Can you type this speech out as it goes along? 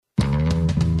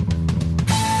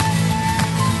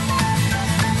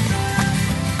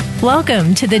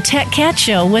Welcome to the Tech Cat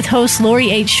Show with host Lori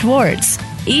H. Schwartz.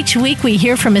 Each week we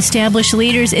hear from established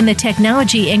leaders in the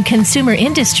technology and consumer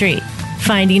industry.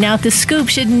 Finding out the scoop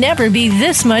should never be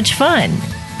this much fun.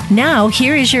 Now,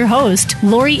 here is your host,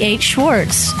 Lori H.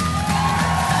 Schwartz.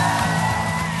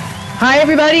 Hi,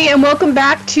 everybody, and welcome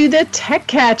back to the Tech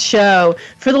Cat Show.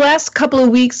 For the last couple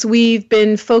of weeks, we've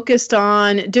been focused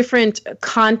on different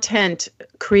content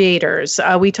creators.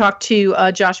 We talked to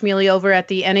Josh Mealy over at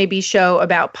the NAB show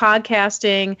about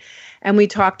podcasting, and we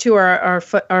talked to our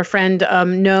friend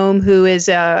Noam, who is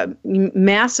a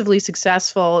massively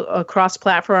successful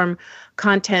cross-platform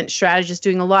content strategist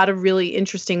doing a lot of really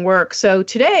interesting work. So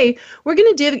today, we're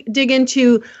going to dig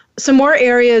into some more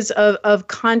areas of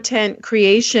content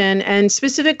creation and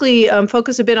specifically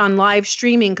focus a bit on live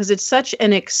streaming because it's such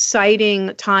an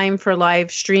exciting time for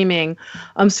live streaming.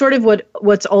 Sort of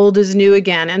what's old is new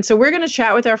again. And so we're going to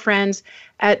chat with our friends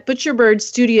at Butcherbird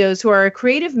Studios, who are a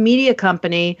creative media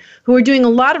company who are doing a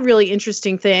lot of really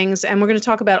interesting things, and we're going to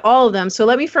talk about all of them. So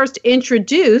let me first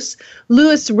introduce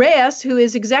Lus Reyes, who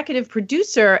is executive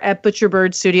producer at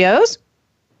Butcherbird Studios.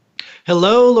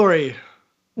 Hello, Lori.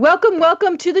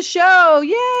 Welcome to the show.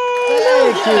 Yay!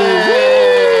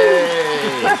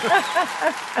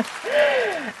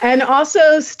 And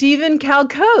also Steven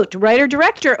Calcote,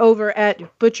 writer-director over at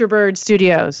Butcherbird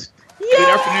Studios. Yay! Good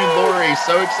afternoon, Lori.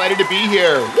 So excited to be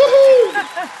here.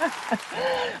 Woohoo!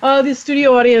 Oh, the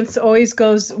studio audience always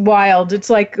goes wild. It's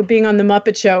like being on the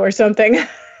Muppet Show or something.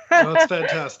 Oh, that's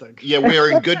fantastic. Yeah, we are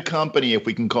in good company if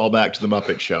we can call back to the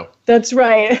Muppet Show. That's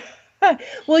right.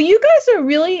 Well, you guys are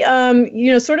really,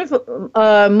 sort of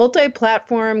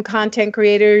multi-platform content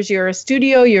creators. You're a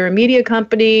studio, you're a media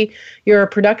company, you're a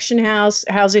production house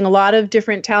housing a lot of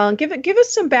different talent. Give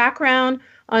us some background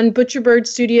on Butcherbird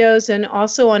Studios and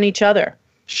also on each other.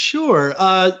 Sure.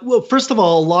 Well, first of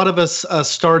all, a lot of us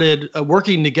started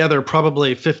working together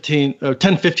probably 10,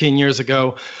 15 years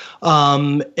ago,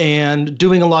 and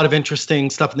doing a lot of interesting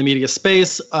stuff in the media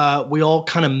space. We all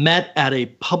kind of met at a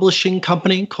publishing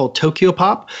company called Tokyo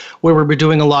Pop, where we were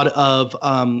doing a lot of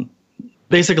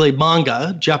basically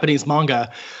manga, Japanese manga,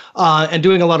 and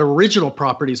doing a lot of original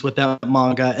properties with that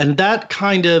manga. And that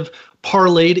kind of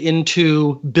parlayed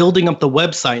into building up the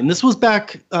website. And this was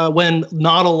back when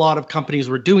not a lot of companies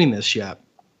were doing this yet.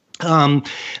 And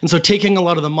so taking a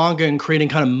lot of the manga and creating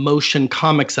kind of motion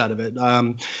comics out of it,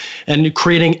 and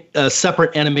creating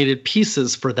separate animated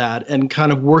pieces for that, and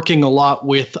kind of working a lot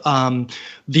with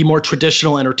the more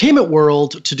traditional entertainment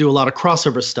world to do a lot of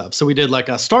crossover stuff. So we did like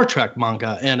a Star Trek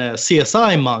manga and a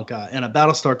CSI manga and a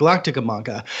Battlestar Galactica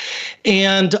manga.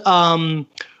 And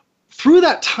through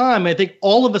that time, I think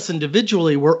all of us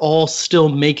individually were all still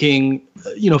making,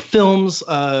 films,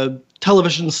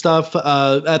 television stuff,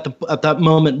 at that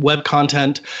moment, web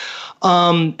content.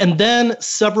 And then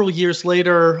several years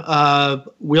later,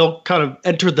 we all kind of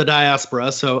entered the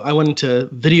diaspora. So I went into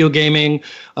video gaming.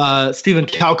 Steven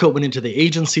Calcote went into the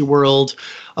agency world.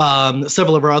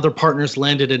 Several of our other partners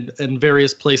landed in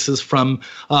various places, from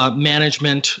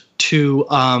management to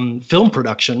film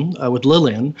production with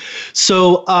Lillian.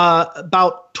 So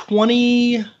about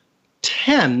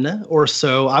 2010 or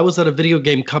so, I was at a video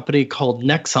game company called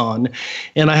Nexon,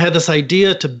 and I had this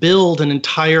idea to build an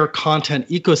entire content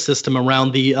ecosystem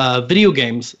around the video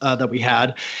games that we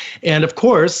had. And of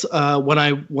course, when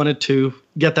I wanted to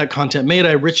get that content made,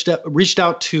 I reached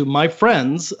out to my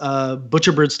friends,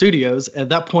 Butcherbird Studios. At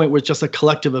that point, was just a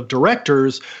collective of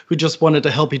directors who just wanted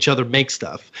to help each other make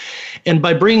stuff. And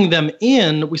by bringing them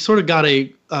in, we sort of got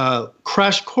a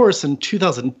crash course in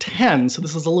 2010. So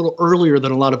this is a little earlier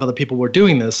than a lot of other people were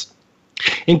doing this,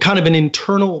 in kind of an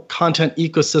internal content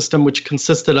ecosystem, which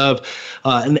consisted of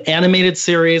an animated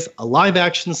series, a live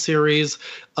action series,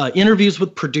 interviews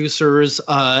with producers,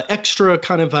 extra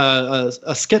kind of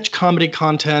a sketch comedy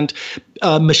content,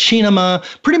 machinima,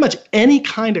 pretty much any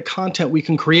kind of content we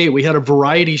can create. We had a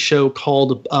variety show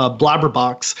called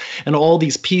Blabberbox, and all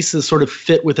these pieces sort of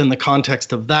fit within the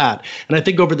context of that. And I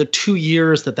think over the 2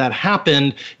 years that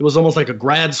happened, it was almost like a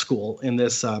grad school in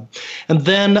this. And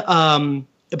then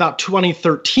about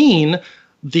 2013,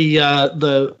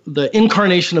 the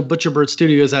incarnation of Butcherbird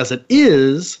Studios as it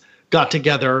is got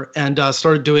together and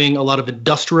started doing a lot of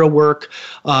industrial work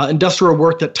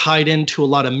that tied into a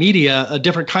lot of media,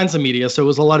 different kinds of media. So it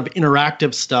was a lot of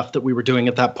interactive stuff that we were doing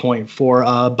at that point for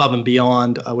Above and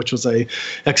Beyond, which was a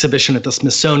exhibition at the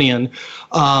Smithsonian,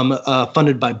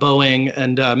 funded by Boeing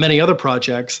and many other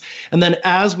projects. And then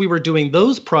as we were doing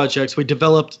those projects, we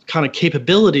developed kind of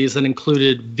capabilities that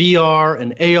included VR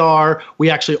and AR. We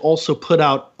actually also put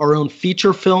out our own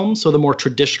feature films, so the more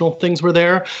traditional things were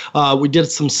there. We did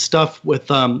some stuff stuff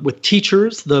with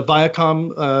Teachers, the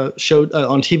Viacom show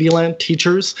on TV Land,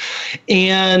 Teachers,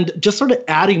 and just sort of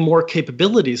adding more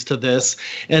capabilities to this.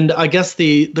 And I guess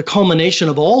the culmination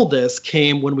of all this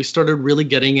came when we started really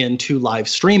getting into live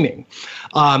streaming.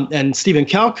 And Steven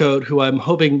Calcote, who I'm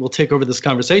hoping will take over this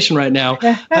conversation right now,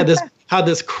 had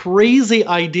this crazy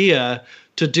idea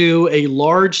to do a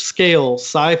large-scale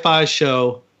sci-fi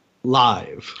show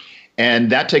live.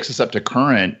 And that takes us up to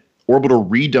current. Orbital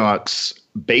Redux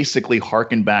basically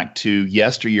harkened back to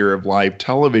yesteryear of live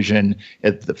television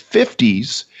at the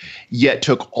 50s, yet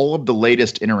took all of the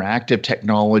latest interactive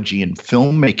technology and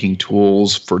filmmaking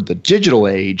tools for the digital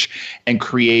age and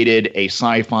created a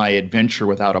sci-fi adventure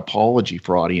without apology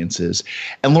for audiences.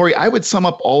 And Lori, I would sum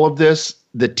up all of this.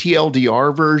 The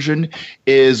TLDR version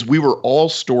is we were all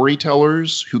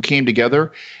storytellers who came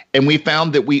together, and we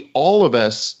found that all of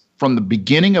us, from the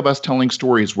beginning of us telling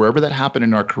stories, wherever that happened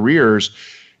in our careers,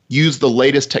 use the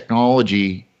latest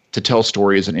technology to tell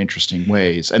stories in interesting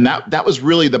ways. And that was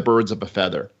really the birds of a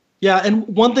feather. Yeah, and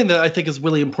one thing that I think is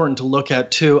really important to look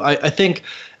at too, I think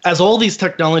as all these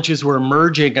technologies were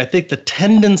emerging, I think the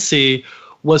tendency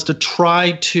was to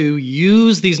try to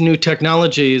use these new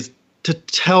technologies to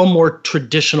tell more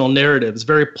traditional narratives,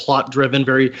 very plot-driven,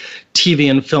 very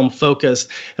TV and film focused.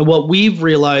 And what we've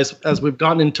realized as we've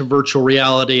gotten into virtual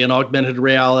reality and augmented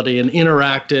reality and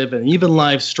interactive and even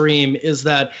live stream is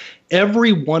that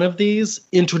every one of these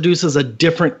introduces a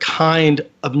different kind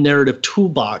of narrative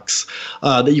toolbox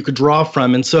that you could draw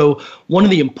from. And so one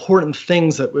of the important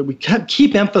things that we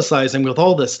keep emphasizing with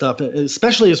all this stuff,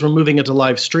 especially as we're moving into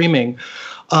live streaming,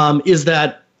 is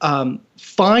that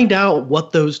find out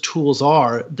what those tools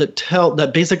are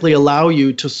that basically allow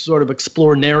you to sort of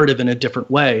explore narrative in a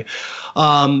different way.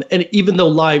 And even though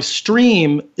live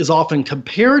stream is often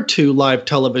compared to live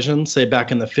television, say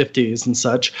back in the 50s and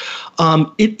such,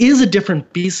 it is a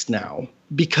different beast now,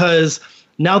 because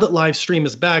now that live stream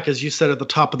is back, as you said at the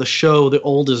top of the show, the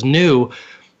old is new.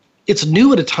 It's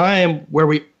new at a time where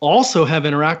we also have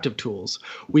interactive tools.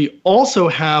 We also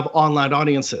have online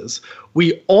audiences.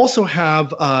 We also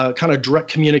have kind of direct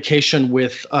communication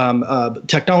with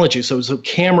technology. So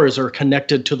cameras are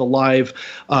connected to the live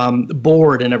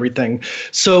board and everything.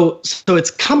 So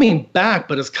it's coming back,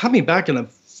 but it's coming back in a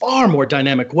far more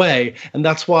dynamic way. And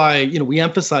that's why we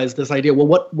emphasize this idea.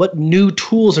 Well, what new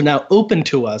tools are now open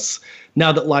to us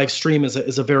now that live stream is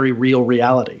a very real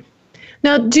reality?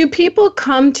 Now, do people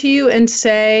come to you and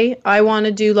say, I want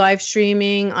to do live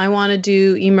streaming, I want to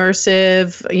do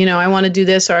immersive, I want to do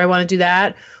this or I want to do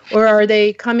that? Or are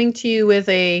they coming to you with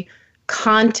a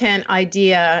content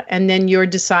idea and then you're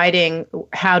deciding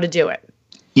how to do it?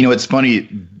 It's funny.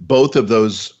 Both of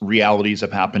those realities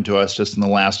have happened to us just in the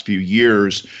last few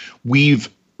years.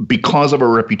 Because of our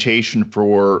reputation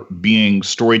for being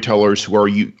storytellers who are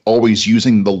always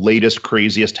using the latest,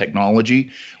 craziest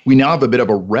technology, we now have a bit of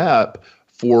a rep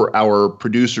for our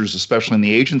producers, especially on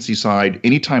the agency side.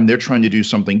 Anytime they're trying to do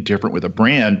something different with a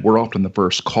brand, we're often the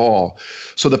first call.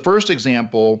 So the first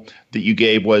example that you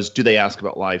gave was, do they ask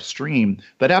about live stream?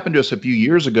 That happened to us a few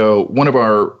years ago. One of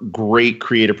our great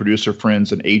creative producer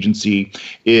friends and agency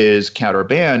is Kat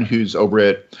Urban, who's over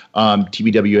at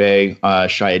TBWA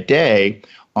Shia Day,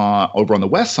 over on the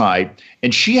West Side.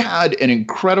 And she had an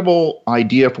incredible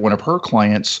idea for one of her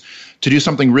clients to do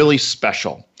something really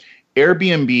special.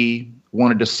 Airbnb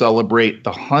wanted to celebrate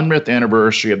the 100th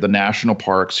anniversary of the national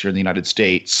parks here in the United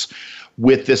States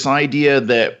with this idea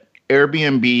that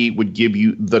Airbnb would give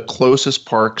you the closest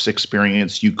parks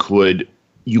experience you could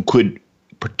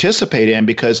participate in,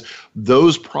 because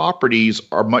those properties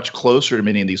are much closer to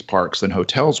many of these parks than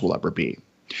hotels will ever be.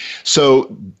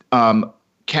 So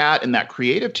Kat and that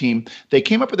creative team, they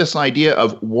came up with this idea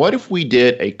of, what if we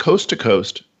did a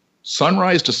coast-to-coast,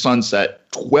 sunrise to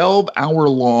sunset,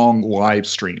 12-hour-long live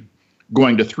stream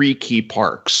going to 3 key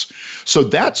parks. So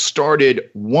that started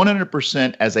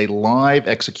 100% as a live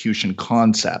execution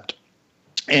concept.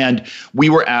 And we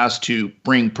were asked to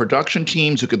bring production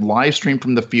teams who could live stream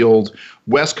from the field,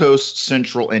 West Coast,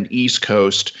 Central, and East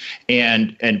Coast,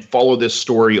 and follow this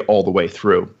story all the way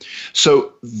through.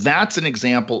 So that's an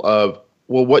example of,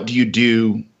 well, what do you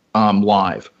do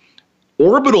live?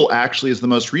 Orbital actually is the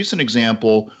most recent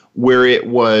example where it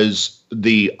was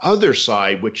the other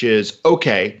side, which is,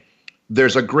 okay,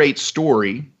 there's a great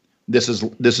story. This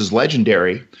is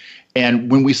legendary.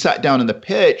 And when we sat down in the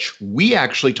pitch, we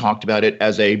actually talked about it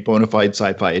as a bona fide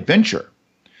sci-fi adventure.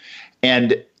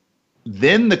 And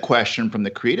then the question from the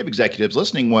creative executives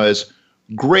listening was,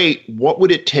 great, what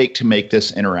would it take to make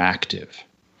this interactive?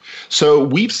 So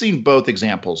we've seen both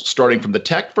examples, starting from the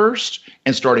tech first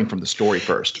and starting from the story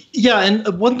first. Yeah, and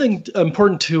one thing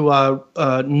important to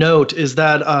note is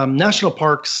that National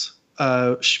Parks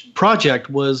project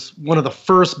was one of the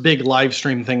first big live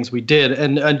stream things we did.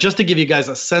 And just to give you guys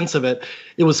a sense of it,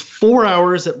 it was 4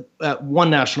 hours at one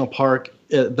national park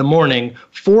the morning,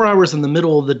 4 hours in the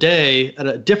middle of the day at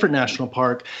a different national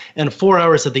park, and 4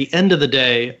 hours at the end of the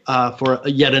day for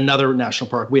yet another national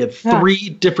park. We had three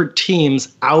different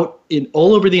teams out in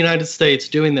all over the United States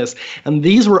doing this, and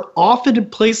these were often in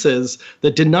places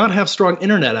that did not have strong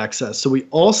internet access. So we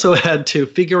also had to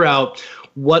figure out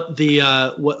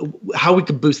how we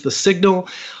could boost the signal.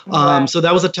 So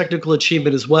that was a technical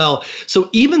achievement as well. So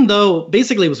even though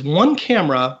basically it was one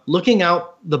camera looking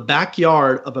out the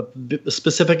backyard of a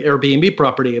specific Airbnb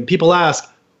property, and people ask,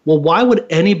 well, why would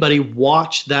anybody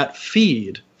watch that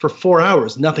feed for 4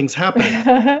 hours? Nothing's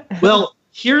happening. Well,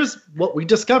 here's what we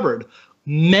discovered.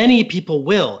 Many people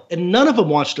will, and none of them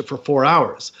watched it for 4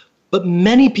 hours, but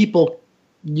many people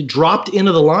dropped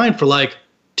into the line for like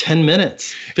 10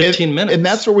 minutes, 15 minutes. And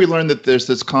that's where we learned that there's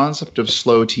this concept of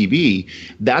slow TV.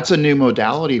 That's a new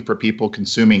modality for people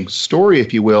consuming story,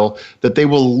 if you will, that they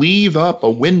will leave up a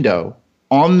window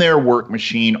on their work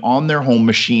machine, on their home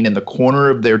machine, in the corner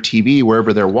of their TV,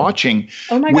 wherever they're watching.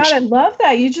 Oh my God, I love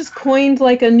that. You just coined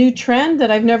like a new trend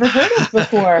that I've never heard of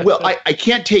before. Well, I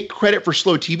can't take credit for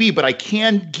slow TV, but I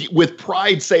can with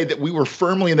pride say that we were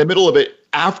firmly in the middle of it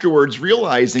afterwards,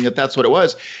 realizing that that's what it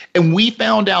was. And we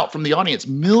found out from the audience,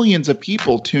 millions of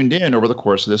people tuned in over the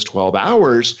course of this 12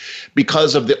 hours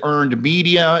because of the earned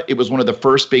media. It was one of the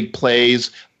first big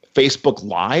plays. Facebook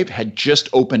Live had just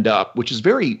opened up, which is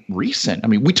very recent. I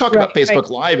mean, we talk about Facebook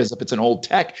Live as if it's an old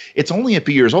tech. It's only a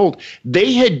few years old.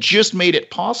 They had just made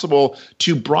it possible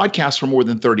to broadcast for more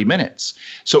than 30 minutes.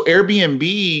 So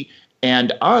Airbnb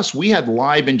and us, we had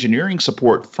live engineering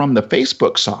support from the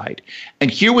Facebook side.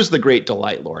 And here was the great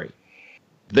delight, Lori.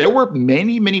 There were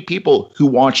many, many people who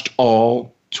watched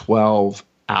all 12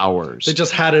 hours. They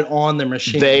just had it on their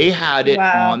machine. They had it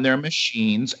on their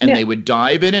machines, and they would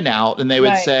dive in and out, and they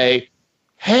would say,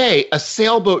 hey, a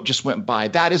sailboat just went by.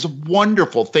 That is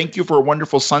wonderful. Thank you for a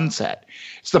wonderful sunset.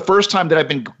 It's the first time that I've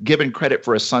been given credit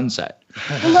for a sunset.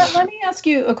 Well, let me ask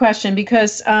you a question,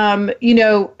 because,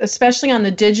 especially on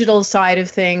the digital side of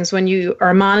things, when you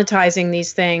are monetizing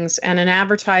these things and an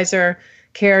advertiser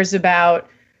cares about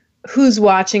who's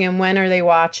watching and when are they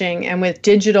watching, and with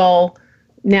digital,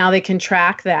 now they can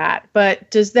track that.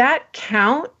 But does that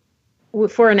count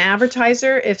for an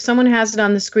advertiser if someone has it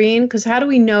on the screen? Because how do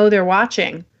we know they're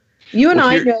watching? You and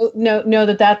I know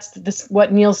that that's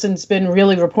what Nielsen's been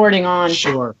really reporting on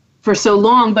for so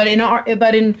long. But in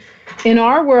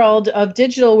our world of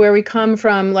digital, where we come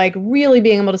from, like really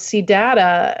being able to see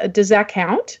data, does that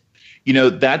count?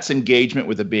 That's engagement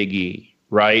with a big E,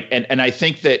 right? And I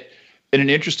think that in an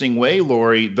interesting way,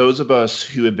 Lori, those of us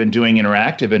who have been doing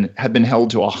interactive and have been held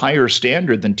to a higher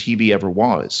standard than TV ever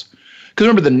was. Because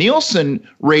remember, the Nielsen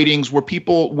ratings were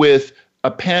people with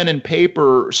a pen and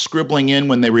paper scribbling in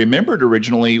when they remembered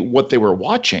originally what they were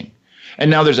watching.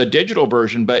 And now there's a digital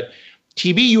version, but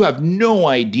TV, you have no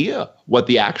idea what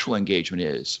the actual engagement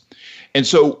is. And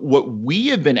so what we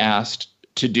have been asked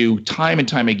to do time and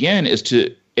time again is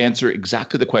to answer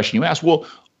exactly the question you asked. Well,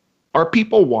 are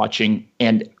people watching,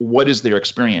 and what is their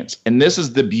experience? And this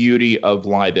is the beauty of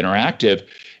live interactive,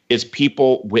 is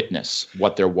people witness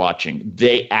what they're watching.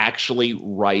 They actually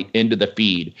write into the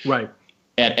feed. Right.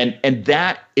 And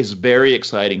that is very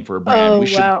exciting for a brand.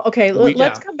 Oh, wow. Okay,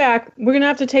 let's come back. We're going to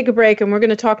have to take a break, and we're going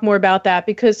to talk more about that,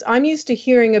 because I'm used to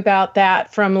hearing about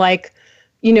that from like,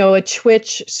 a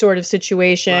Twitch sort of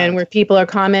situation where people are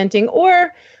commenting,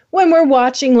 or when we're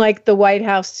watching like the White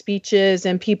House speeches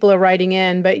and people are writing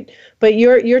in. But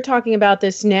you're talking about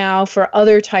this now for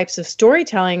other types of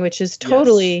storytelling, which is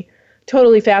totally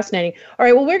fascinating. All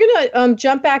right, well, we're going to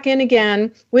jump back in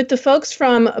again with the folks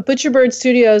from Butcherbird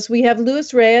Studios. We have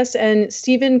Reyes and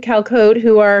Steven Calcote,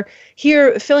 who are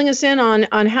here filling us in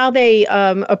on how they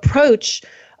approach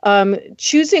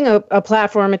choosing a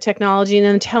platform, a technology, and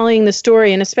then telling the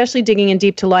story, and especially digging in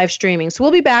deep to live streaming. So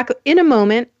we'll be back in a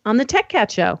moment on the Tech Cat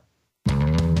Show.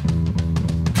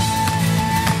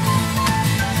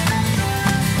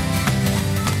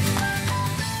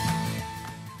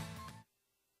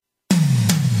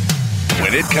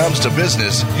 When it comes to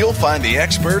business, you'll find the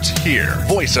experts here.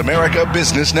 Voice America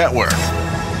Business Network.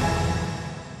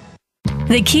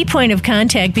 The key point of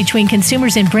contact between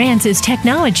consumers and brands is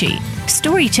technology.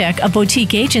 StoryTech, a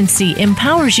boutique agency,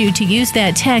 empowers you to use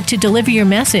that tech to deliver your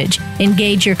message,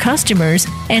 engage your customers,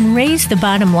 and raise the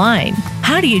bottom line.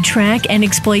 How do you track and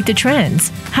exploit the trends?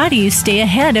 How do you stay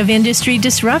ahead of industry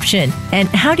disruption? And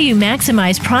how do you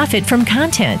maximize profit from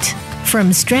content?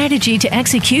 From strategy to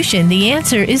execution, the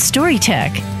answer is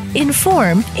StoryTech.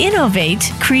 Inform, innovate,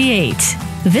 create.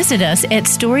 Visit us at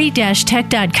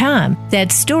story-tech.com.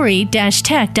 That's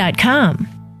story-tech.com.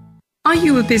 Are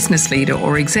you a business leader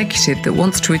or executive that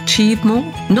wants to achieve more?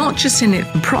 Not just in it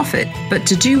for profit, but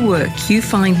to do work you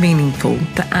find meaningful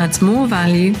that adds more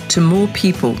value to more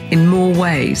people in more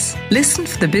ways. Listen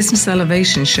for the Business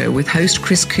Elevation Show with host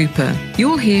Chris Cooper.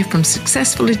 You'll hear from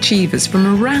successful achievers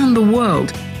from around the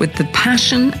world with the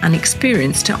passion and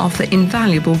experience to offer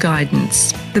invaluable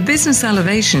guidance. The Business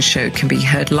Elevation Show can be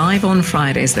heard live on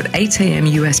Fridays at 8 a.m.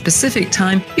 US Pacific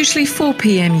Time, usually 4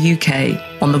 p.m. UK,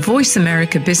 on the Voice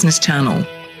America Business Channel.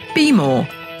 Be more,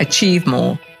 achieve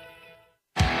more.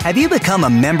 Have you become a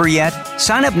member yet?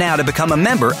 Sign up now to become a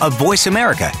member of Voice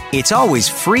America. It's always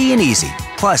free and easy.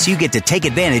 Plus, you get to take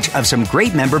advantage of some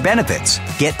great member benefits.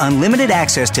 Get unlimited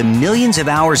access to millions of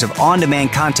hours of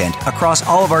on-demand content across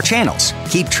all of our channels.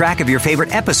 Keep track of your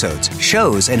favorite episodes,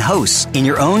 shows, and hosts in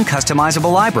your own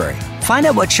customizable library. Find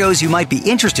out what shows you might be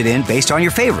interested in based on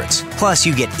your favorites. Plus,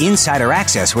 you get insider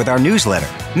access with our newsletter.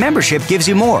 Membership gives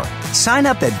you more. Sign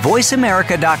up at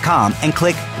voiceamerica.com and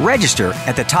click Register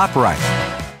at the top right.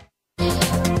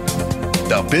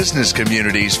 The business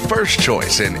community's first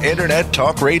choice in Internet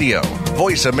Talk Radio.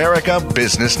 Voice America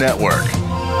Business Network.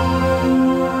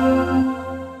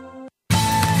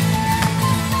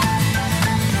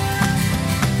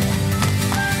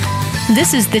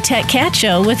 This is the Tech Cat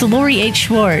Show with Lori H.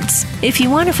 Schwartz. If you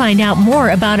want to find out more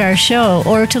about our show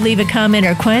or to leave a comment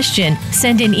or question,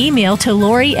 send an email to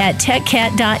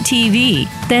lori@techcat.tv.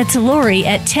 That's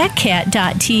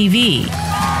lori@techcat.tv.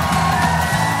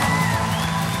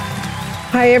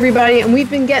 Hi, everybody. And we've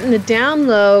been getting the down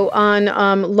low on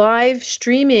live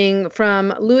streaming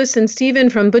from Lus and Steven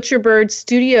from Butcherbird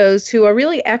Studios, who are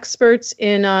really experts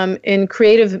in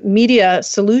creative media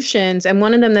solutions. And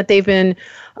one of them that they've been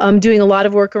doing a lot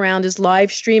of work around is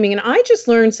live streaming. And I just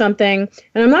learned something,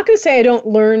 and I'm not going to say I don't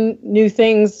learn new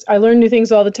things. I learn new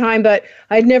things all the time, but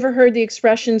I'd never heard the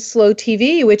expression slow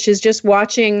TV, which is just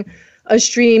watching a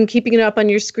stream, keeping it up on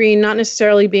your screen, not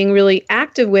necessarily being really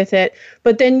active with it.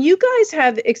 But then you guys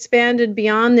have expanded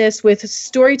beyond this with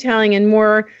storytelling and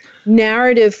more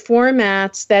narrative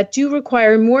formats that do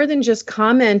require more than just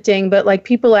commenting, but like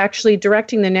people actually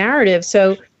directing the narrative.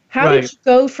 So how did you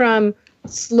go from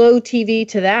slow TV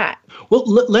to that? Well,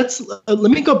 let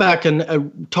me go back and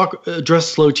address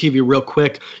slow TV real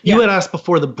quick. You had asked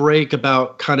before the break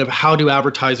about kind of how do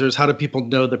people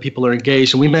know that people are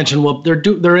engaged? And we mentioned, well,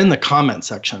 they're in the comment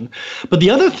section. But the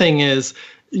other thing is,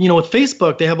 with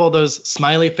Facebook, they have all those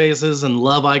smiley faces and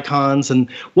love icons.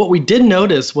 And what we did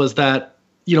notice was that,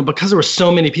 because there were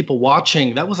so many people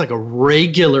watching, that was like a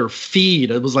regular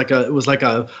feed. It was like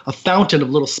a fountain of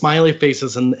little smiley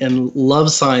faces and love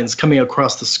signs coming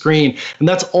across the screen. And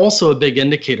that's also a big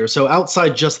indicator. So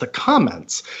outside just the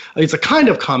comments, it's a kind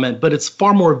of comment, but it's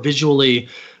far more visually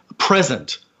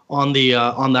present on the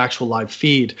actual live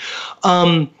feed.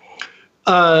 What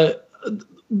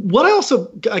I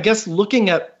also, I guess, looking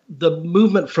at the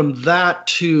movement from that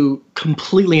to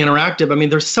completely interactive, I mean,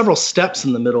 there's several steps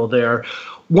in the middle there.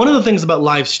 One of the things about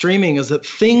live streaming is that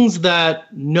things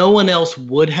that no one else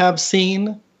would have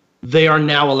seen, they are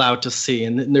now allowed to see.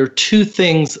 And there are two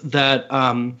things that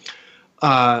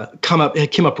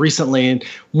came up recently. And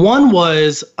one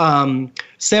was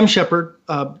Sam Shepard,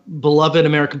 beloved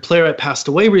American playwright, passed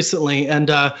away recently. And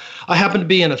I happened to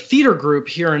be in a theater group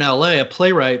here in LA, a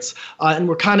playwrights, and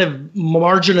we're kind of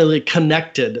marginally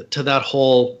connected to that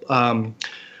whole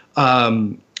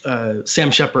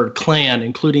Sam Shepard clan,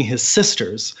 including his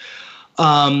sisters.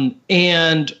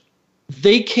 And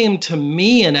they came to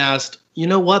me and asked, you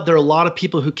know what, there are a lot of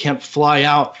people who can't fly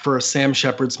out for a Sam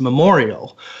Shepard's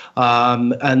memorial.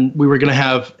 And we were going to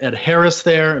have Ed Harris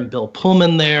there and Bill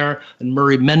Pullman there and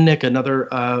Murray Mennick, another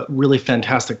really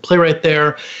fantastic playwright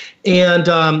there.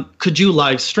 And could you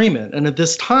live stream it? And at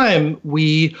this time,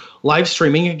 live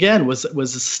streaming again was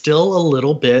still a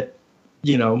little bit,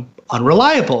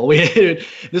 unreliable.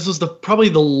 This was probably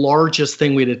the largest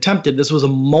thing we'd attempted. This was a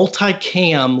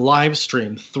multi-cam live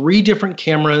stream, 3 different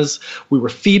cameras. We were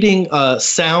feeding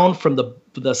sound from the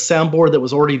soundboard that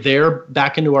was already there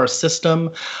back into our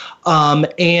system.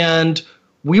 And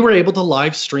we were able to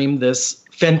live stream this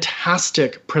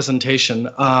fantastic presentation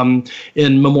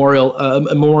in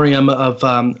memoriam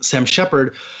of Sam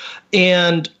Shepard.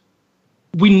 And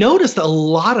we noticed that a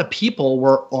lot of people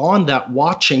were on that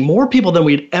watching, more people than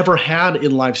we'd ever had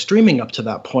in live streaming up to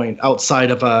that point,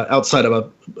 outside of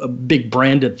a big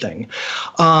branded thing.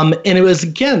 And it was,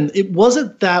 again, it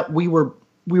wasn't that we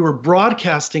were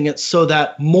broadcasting it so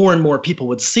that more and more people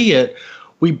would see it.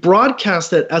 We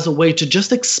broadcast it as a way to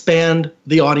just expand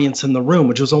the audience in the room,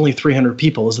 which was only 300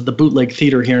 people. It was at the Bootleg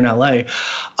Theater here in LA.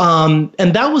 And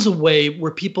that was a way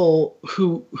where people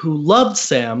who loved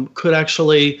Sam could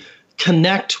actually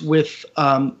connect with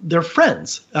their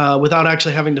friends without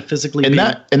actually having to physically be.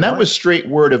 And that was straight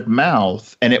word of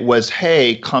mouth. And it was,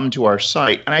 hey, come to our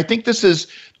site. And I think this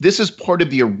is part of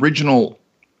the original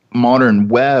modern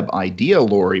web idea,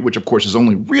 Lori, which of course is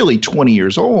only really 20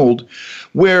 years old,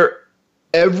 where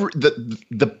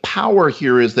the power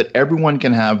here is that everyone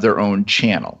can have their own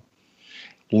channel.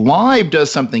 Live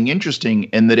does something interesting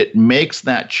in that it makes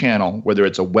that channel, whether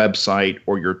it's a website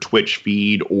or your Twitch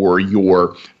feed or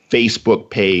your Facebook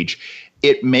page,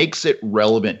 it makes it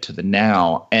relevant to the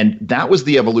now. And that was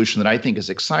the evolution that I think is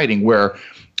exciting, where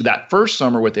that first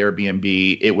summer with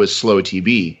Airbnb, it was slow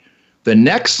TV. The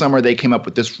next summer, they came up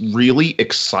with this really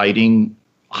exciting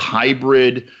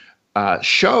hybrid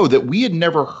show that we had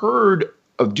never heard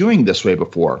of doing this way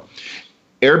before.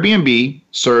 Airbnb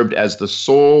served as the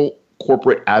sole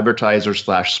corporate advertiser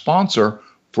 / sponsor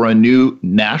for a new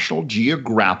National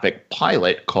Geographic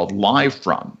pilot called Live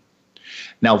From.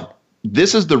 Now,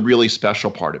 this is the really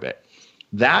special part of it.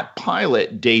 That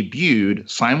pilot debuted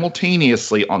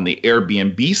simultaneously on the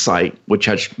Airbnb site, which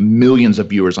has millions of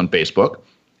viewers on Facebook,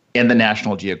 and the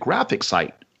National Geographic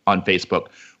site on Facebook,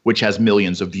 which has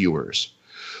millions of viewers.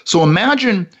 So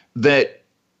imagine that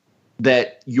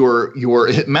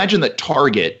imagine that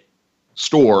Target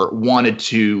store wanted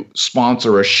to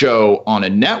sponsor a show on a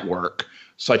network,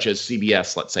 such as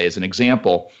CBS, let's say, as an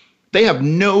example. They have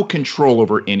no control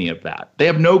over any of that. They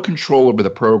have no control over the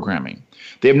programming.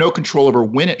 They have no control over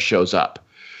when it shows up.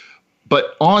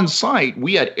 But on site,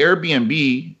 we had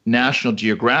Airbnb, National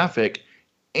Geographic,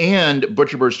 and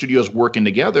Butcherbird Studios working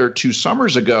together 2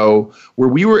 summers ago, where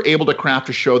we were able to craft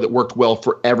a show that worked well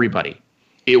for everybody.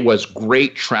 It was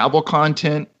great travel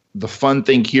content. The fun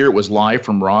thing here, it was live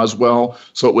from Roswell,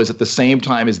 so it was at the same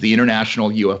time as the International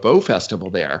UFO Festival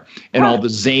there, and all the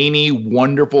zany,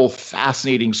 wonderful,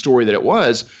 fascinating story that it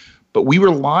was. But we were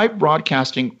live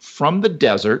broadcasting from the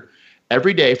desert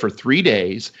every day for 3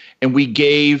 days, and we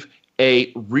gave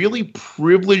a really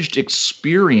privileged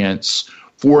experience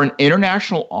for an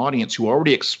international audience who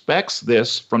already expects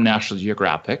this from National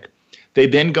Geographic. They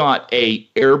then got a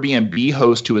Airbnb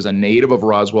host who is a native of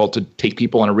Roswell to take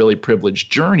people on a really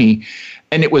privileged journey.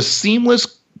 And it was seamless,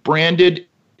 branded,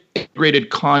 integrated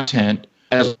content,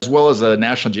 as well as a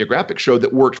National Geographic show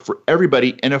that worked for everybody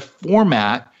in a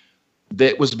format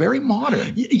that was very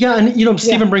modern. Yeah, and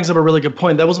Steven brings up a really good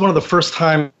point. That was one of the first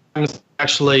times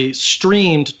actually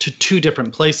streamed to 2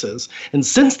 different places. And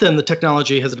since then, the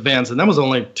technology has advanced, and that was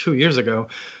only 2 years ago,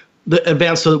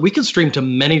 advanced so that we could stream to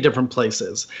many different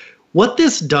places. What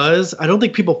this does, I don't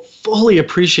think people fully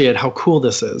appreciate how cool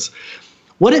this is.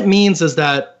 What it means is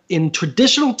that in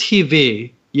traditional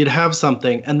TV, you'd have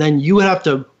something, and then you would have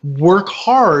to work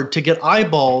hard to get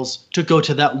eyeballs to go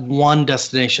to that one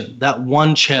destination, that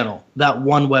one channel, that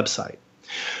one website.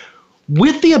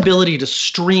 With the ability to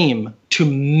stream to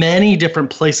many different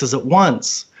places at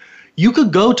once, you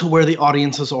could go to where the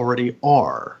audiences already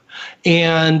are.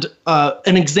 And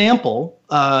an example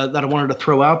that I wanted to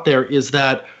throw out there is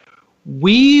that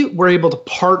we were able to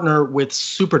partner with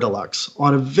Super Deluxe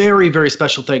on a very, very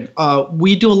special thing.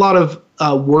 We do a lot of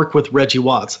work with Reggie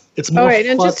Watts. It's more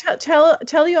and just tell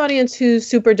the audience who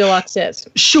Super Deluxe is.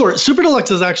 Sure. Super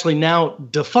Deluxe is actually now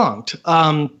defunct.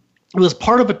 It was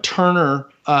part of a Turner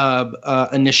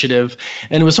initiative,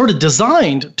 and it was sort of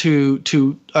designed to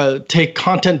take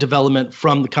content development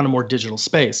from the kind of more digital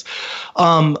space.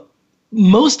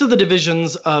 Most of the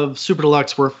divisions of Super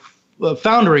Deluxe were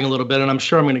foundering a little bit, and I'm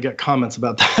sure I'm going to get comments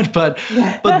about that. But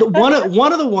one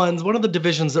of the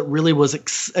divisions that really was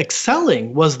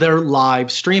excelling was their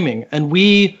live streaming, and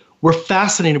we were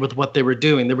fascinated with what they were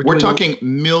doing. We're talking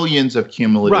millions of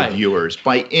cumulative viewers.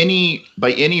 By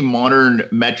any modern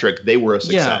metric, they were a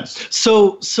success.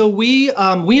 Yeah. So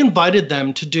we invited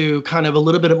them to do kind of a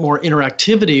little bit more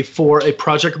interactivity for a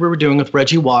project we were doing with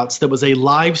Reggie Watts that was a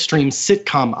live stream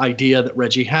sitcom idea that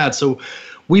Reggie had. So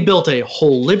we built a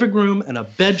whole living room and a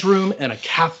bedroom and a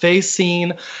cafe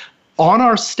scene on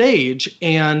our stage,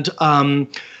 and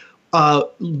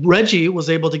Reggie was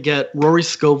able to get Rory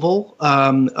Scovel,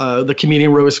 the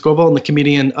comedian Rory Scovel, and the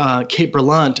comedian Kate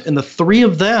Berlunt, and the three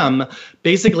of them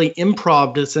basically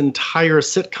improv this entire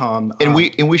sitcom.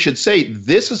 And we should say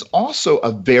this is also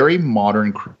a very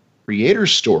modern creator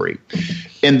story,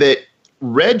 in that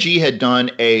Reggie had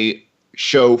done a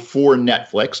show for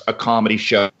Netflix, a comedy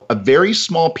show. A very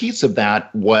small piece of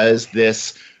that was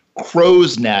this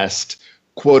Crow's Nest,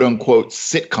 quote unquote,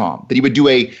 sitcom that he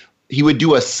would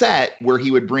do a set where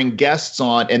he would bring guests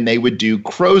on and they would do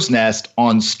Crow's Nest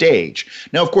on stage.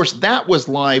 Now, of course, that was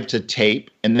live to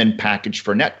tape and then packaged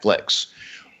for Netflix.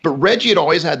 But Reggie had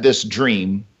always had this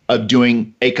dream of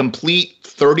doing a complete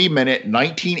 30-minute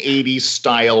 1980s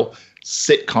style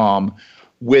sitcom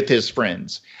with his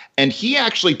friends. And he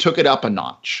actually took it up a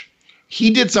notch. He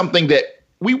did something that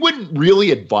we wouldn't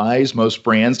really advise most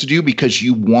brands to do because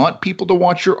you want people to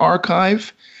watch your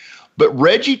archive. But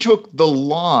Reggie took the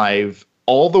live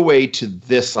all the way to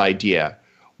this idea.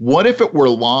 What if it were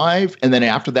live and then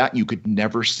after that you could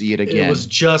never see it again? It was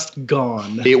just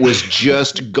gone. It was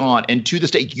just gone. And to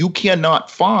this day, you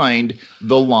cannot find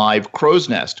the live Crow's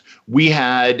Nest. We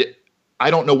had, I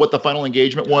don't know what the final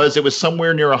engagement was. It was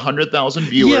somewhere near 100,000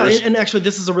 viewers. Yeah, and actually,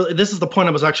 this is the point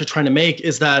I was actually trying to make,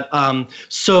 is that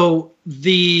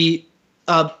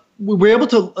we were able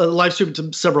to live stream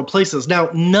to several places. Now,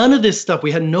 none of this stuff,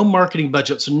 we had no marketing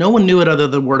budget, so no one knew it other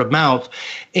than word of mouth.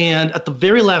 And at the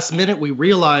very last minute, we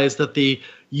realized that the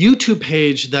YouTube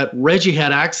page that Reggie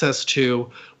had access to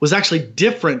was actually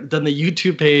different than the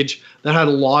YouTube page that had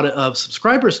a lot of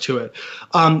subscribers to it.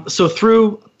 So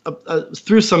through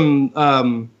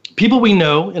some people we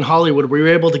know in Hollywood, we were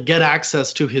able to get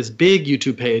access to his big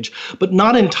YouTube page, but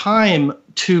not in time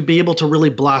to be able to really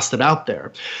blast it out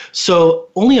there. So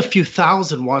only a few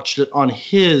thousand watched it on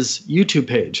his YouTube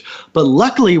page. But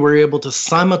luckily, we were able to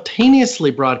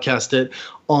simultaneously broadcast it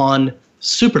on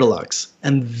Super Deluxe.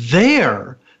 And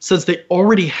there, since they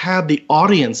already had the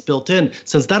audience built in,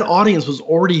 since that audience was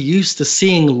already used to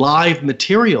seeing live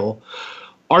material,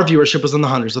 our viewership was in the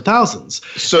hundreds of thousands.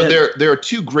 So there are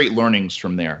two great learnings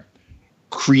from there.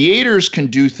 Creators can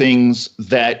do things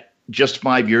that just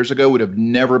 5 years ago would have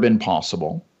never been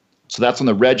possible. So that's on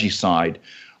the Reggie side.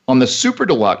 On the Super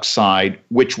Deluxe side,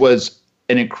 which was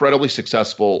an incredibly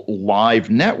successful live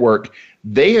network,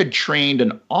 they had trained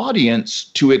an audience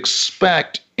to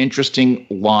expect interesting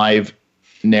live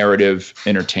narrative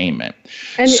entertainment.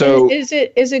 And so is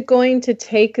it going to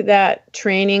take that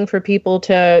training for people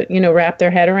to, wrap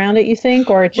their head around it, you think,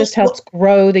 or it just helps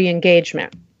grow the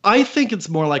engagement? I think it's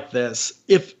more like this.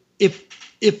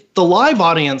 If the live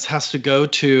audience has to go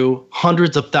to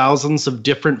hundreds of thousands of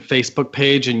different Facebook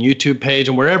page and YouTube page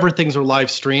and wherever things are live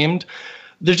streamed,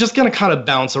 they're just going to kind of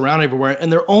bounce around everywhere,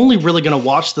 and they're only really going to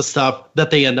watch the stuff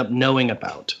that they end up knowing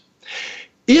about.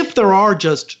 If there are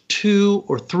just 2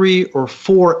 or 3 or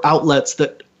 4 outlets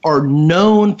that are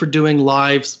known for doing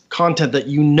live content that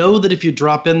that if you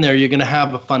drop in there, you're going to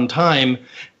have a fun time,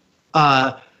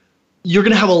 you're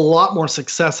going to have a lot more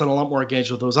success and a lot more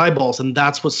engagement with those eyeballs. And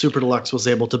that's what Super Deluxe was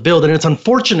able to build. And it's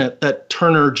unfortunate that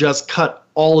Turner just cut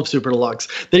all of Super Deluxe.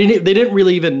 They didn't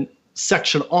really even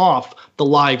section off the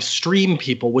live stream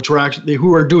people,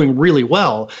 who are doing really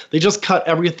well. They just cut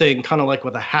everything kind of like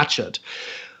with a hatchet.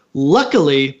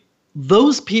 Luckily,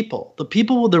 those people, the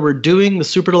people that were doing the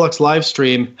Super Deluxe live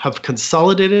stream, have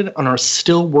consolidated and are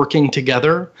still working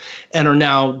together and are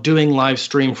now doing live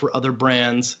stream for other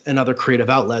brands and other creative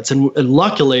outlets. And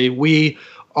luckily, we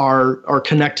are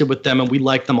connected with them and we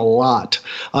like them a lot.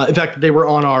 In fact, they were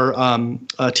on our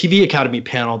TV Academy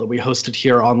panel that we hosted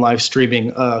here on live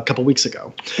streaming a couple weeks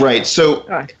ago. Right. So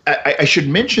I should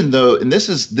mention, though, and this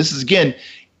is again,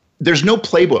 there's no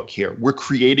playbook here. We're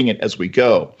creating it as we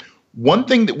go. One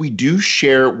thing that we do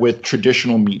share with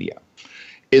traditional media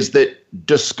is that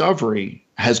discovery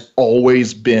has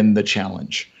always been the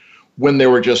challenge. When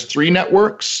there were just 3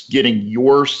 networks getting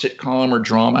your sitcom or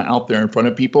drama out there in front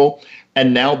of people,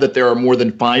 and now that there are more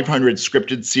than 500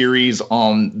 scripted series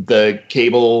on the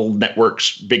cable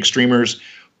networks, big streamers,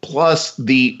 plus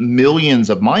the millions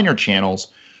of minor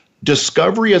channels,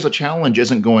 discovery as a challenge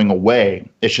isn't going away.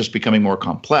 It's just becoming more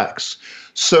complex.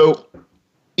 So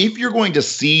if you're going to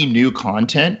see new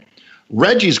content,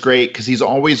 Reggie's great because he's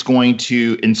always going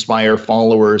to inspire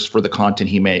followers for the content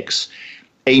he makes.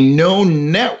 A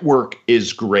known network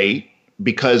is great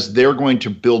because they're going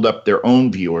to build up their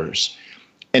own viewers.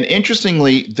 And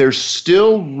interestingly, there's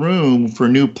still room for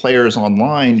new players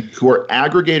online who are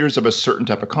aggregators of a certain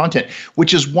type of content,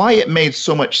 which is why it made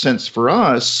so much sense for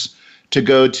us to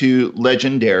go to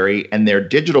Legendary and their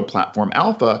digital platform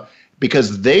Alpha,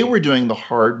 because they were doing the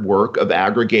hard work of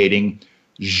aggregating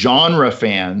genre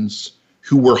fans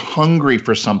who were hungry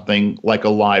for something like a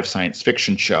live science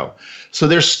fiction show. So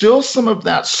there's still some of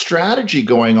that strategy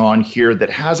going on here that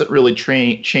hasn't really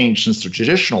changed since the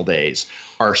traditional days.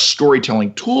 Our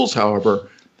storytelling tools, however,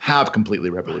 have completely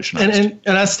revolutionized.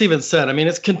 And as Steven said, I mean,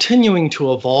 it's continuing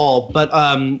to evolve. But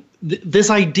this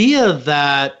idea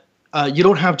that you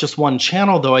don't have just one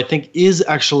channel, though, I think is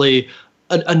actually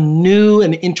a new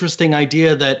and interesting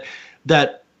idea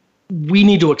that we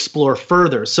need to explore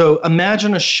further. So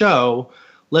imagine a show.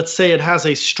 Let's say it has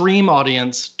a stream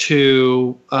audience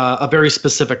to a very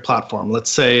specific platform.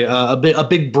 Let's say a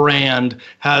big brand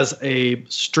has a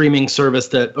streaming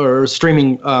service or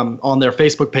streaming on their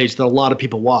Facebook page that a lot of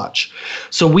people watch.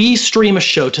 So we stream a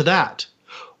show to that.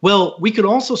 Well, we could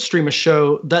also stream a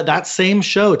show, that same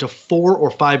show, to 4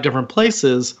 or 5 different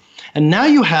places. And now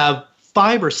you have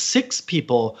 5 or 6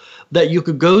 people that you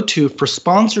could go to for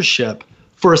sponsorship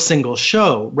for a single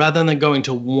show rather than going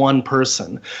to one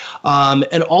person.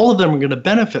 And all of them are going to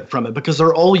benefit from it because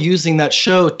they're all using that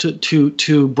show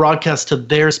to broadcast to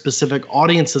their specific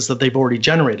audiences that they've already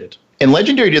generated. And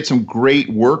Legendary did some great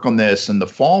work on this in the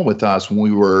fall with us when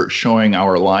we were showing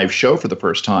our live show for the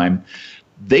first time.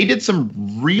 They did some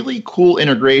really cool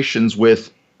integrations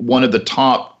with one of the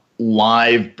top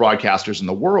live broadcasters in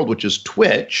the world, which is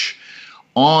Twitch.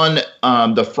 On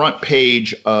the front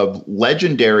page of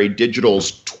Legendary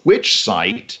Digital's Twitch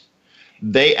site,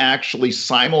 they actually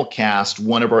simulcast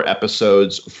one of our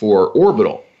episodes for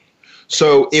Orbital.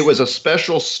 So it was a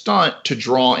special stunt to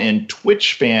draw in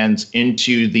Twitch fans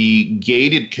into the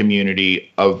gated community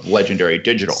of Legendary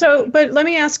Digital. So, but let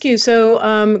me ask you,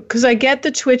 so, because I get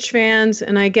the Twitch fans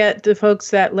and I get the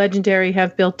folks that Legendary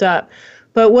have built up,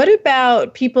 but what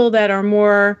about people that are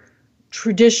more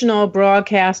traditional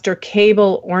broadcast or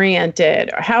cable oriented?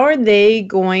 How are they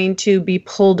going to be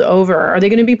pulled over? Are they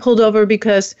going to be pulled over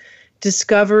because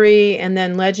Discovery and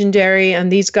then Legendary and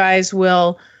these guys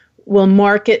will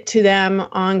market to them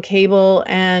on cable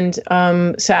and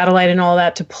satellite and all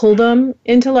that to pull them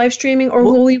into live streaming? Or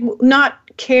will we not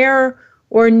care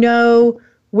or know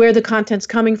where the content's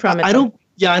coming from?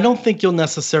 I don't think you'll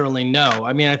necessarily know.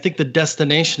 I mean, I think the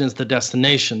destination is the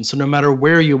destination. So no matter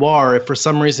where you are, if for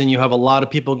some reason you have a lot of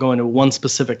people going to one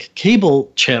specific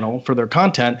cable channel for their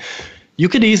content, you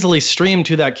could easily stream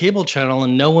to that cable channel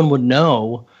and no one would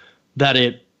know that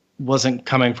it wasn't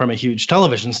coming from a huge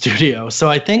television studio. So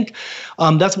I think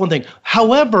that's one thing.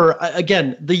 However,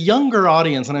 again, the younger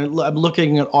audience, and I'm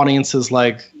looking at audiences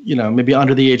like, maybe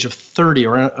under the age of 30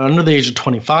 or under the age of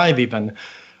 25 even,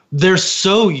 they're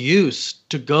so used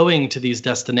to going to these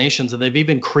destinations, and they've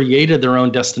even created their own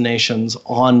destinations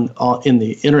on in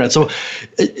the internet. So,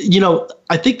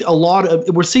 I think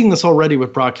we're seeing this already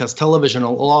with broadcast television.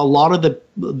 A lot of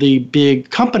the big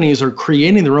companies are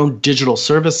creating their own digital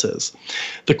services.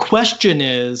 The question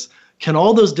is, can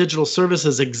all those digital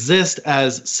services exist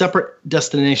as separate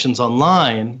destinations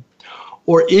online?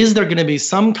 Or is there going to be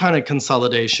some kind of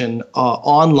consolidation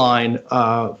online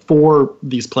for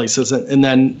these places? And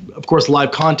then, of course,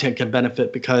 live content can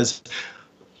benefit because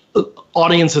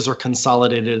audiences are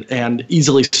consolidated and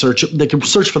easily they can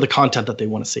search for the content that they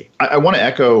want to see. I want to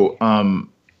echo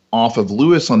off of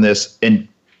Lewis on this and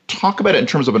talk about it in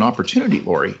terms of an opportunity,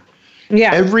 Lori.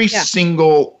 Yeah. Every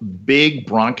single big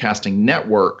broadcasting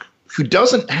network who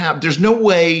doesn't have, there's no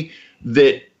way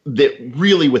that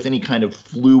really with any kind of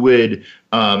fluid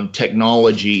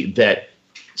technology that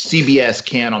CBS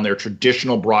can on their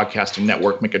traditional broadcasting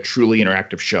network make a truly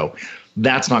interactive show.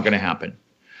 That's not going to happen.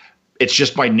 It's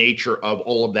just by nature of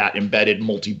all of that embedded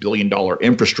multi-billion-dollar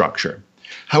infrastructure.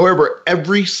 However,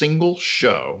 every single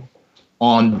show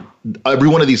on every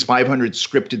one of these 500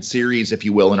 scripted series, if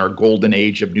you will, in our golden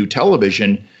age of new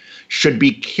television should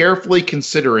be carefully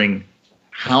considering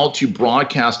how to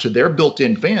broadcast to their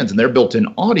built-in fans and their built-in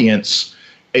audience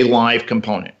a live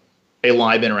component, a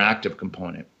live interactive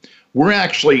component. We're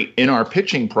actually, in our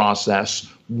pitching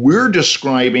process, we're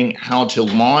describing how to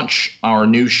launch our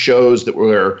new shows that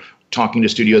we're talking to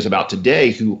studios about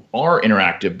today who are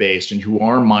interactive based and who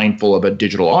are mindful of a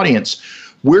digital audience.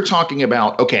 We're talking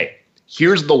about, okay,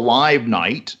 here's the live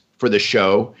night for the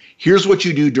show. Here's what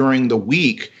you do during the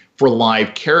week for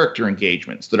live character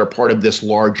engagements that are part of this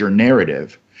larger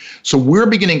narrative. So we're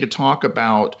beginning to talk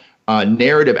about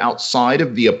narrative outside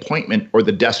of the appointment or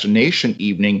the destination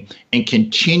evening and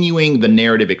continuing the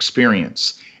narrative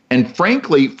experience. And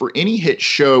frankly, for any hit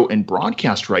show and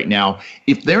broadcast right now,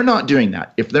 if they're not doing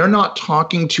that, if they're not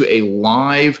talking to a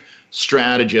live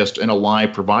strategist and a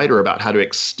live provider about how to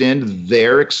extend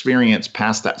their experience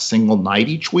past that single night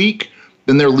each week,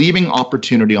 then they're leaving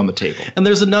opportunity on the table. And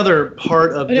there's another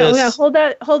part of this. Yeah, hold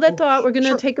that thought. We're going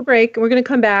to take a break. We're going to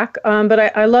come back.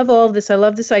 But I love all of this. I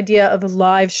love this idea of a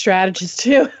live strategist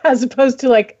too, as opposed to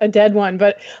like a dead one.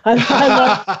 But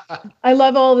I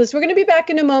love all of this. We're going to be back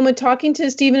in a moment talking to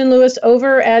Steven and Lewis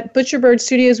over at Butcherbird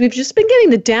Studios. We've just been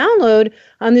getting the download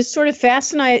on this sort of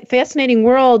fascinating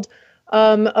world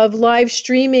of live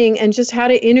streaming and just how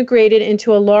to integrate it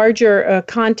into a larger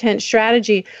content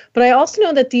strategy. But I also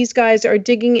know that these guys are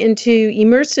digging into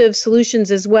immersive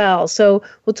solutions as well. So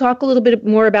we'll talk a little bit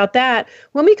more about that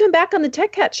when we come back on the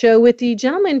Tech Cat Show with the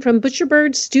gentleman from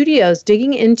Butcherbird Studios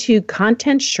digging into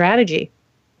content strategy.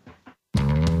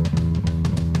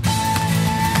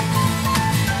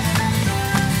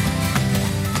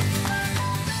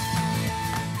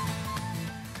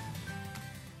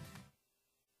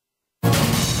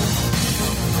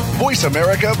 Voice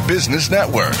America Business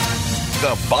Network,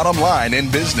 the bottom line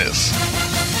in business.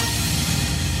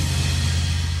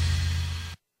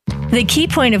 The key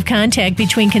point of contact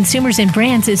between consumers and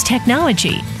brands is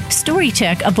technology.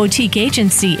 StoryTech, a boutique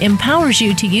agency, empowers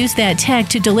you to use that tech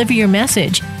to deliver your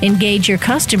message, engage your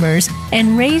customers,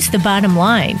 and raise the bottom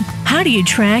line. How do you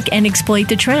track and exploit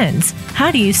the trends?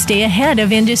 How do you stay ahead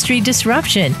of industry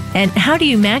disruption? And how do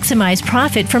you maximize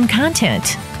profit from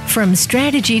content? From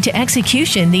strategy to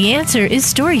execution, the answer is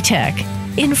StoryTech.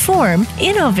 Inform,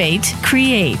 innovate,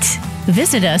 create.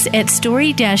 Visit us at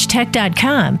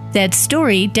story-tech.com. That's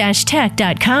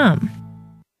story-tech.com.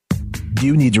 Do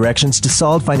you need directions to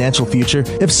solid financial future?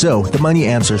 If so, the Money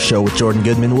Answer Show with Jordan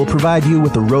Goodman will provide you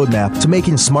with a roadmap to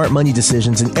making smart money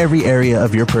decisions in every area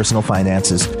of your personal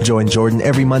finances. Join Jordan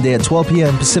every Monday at 12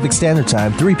 p.m. Pacific Standard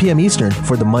Time, 3 p.m. Eastern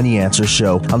for the Money Answer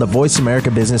Show on the Voice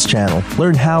America Business Channel.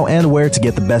 Learn how and where to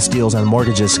get the best deals on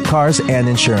mortgages, cars, and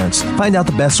insurance. Find out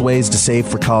the best ways to save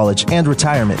for college and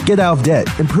retirement. Get out of debt,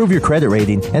 improve your credit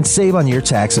rating, and save on your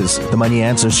taxes. The Money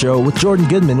Answer Show with Jordan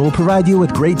Goodman will provide you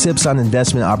with great tips on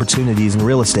investment opportunities in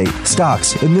real estate,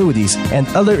 stocks, annuities, and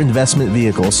other investment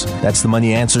vehicles. That's the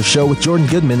Money Answer Show with Jordan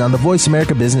Goodman on the Voice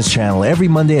America Business Channel every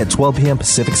Monday at 12 p.m.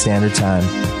 Pacific Standard Time.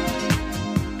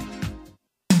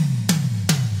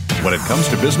 When it comes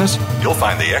to business, you'll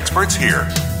find the experts here.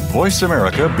 Voice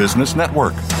America Business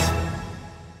Network.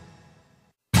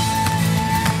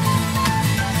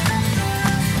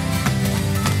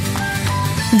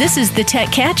 This is the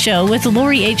Tech Cat Show with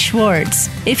Lori H. Schwartz.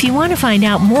 If you want to find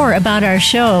out more about our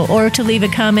show or to leave a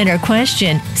comment or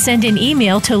question, send an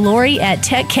email to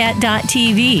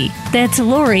lori@techcat.tv. That's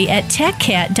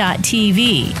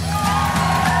lori@techcat.tv.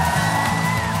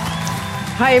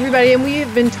 Hi, everybody. And we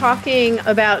have been talking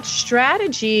about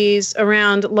strategies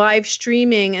around live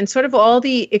streaming and sort of all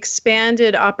the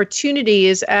expanded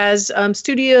opportunities as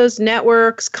studios,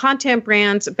 networks, content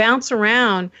brands bounce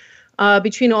around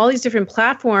between all these different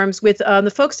platforms with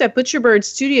the folks at Butcherbird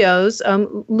Studios,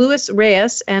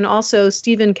 Reyes, and also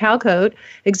Steven Calcote,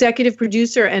 executive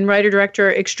producer and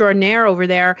writer-director extraordinaire over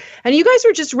there. And you guys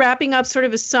are just wrapping up sort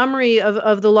of a summary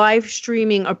of the live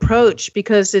streaming approach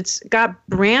because it's got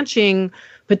branching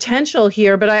potential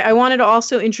here. But I wanted to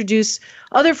also introduce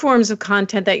other forms of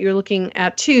content that you're looking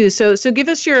at too. So give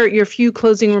us your few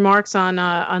closing remarks on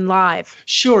live.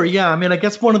 Sure. Yeah. I mean, I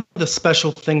guess one of the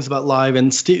special things about live,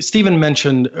 and Steven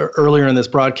mentioned earlier in this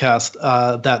broadcast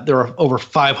that there are over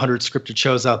 500 scripted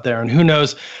shows out there, and who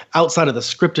knows, outside of the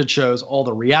scripted shows, all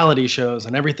the reality shows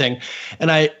and everything,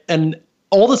 and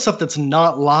all the stuff that's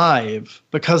not live,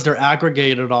 because they're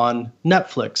aggregated on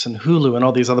Netflix and Hulu and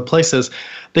all these other places,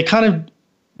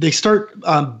 they start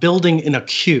building in a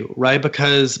queue, right?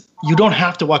 Because you don't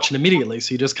have to watch it immediately,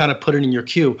 so you just kind of put it in your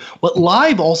queue. What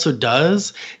live also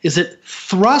does is it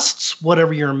thrusts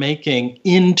whatever you're making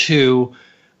into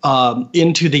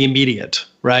the immediate,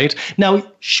 right? Now,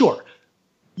 sure,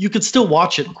 you could still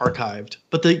watch it archived,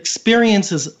 but the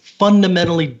experience is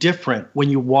fundamentally different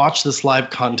when you watch this live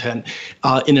content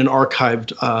in an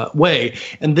archived way.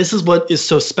 And this is what is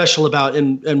so special about,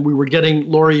 and we were getting,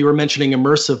 Lori, you were mentioning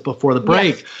immersive before the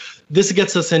break. Yes. This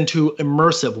gets us into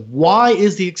immersive. Why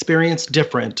is the experience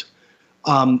different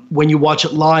when you watch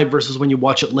it live versus when you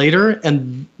watch it later?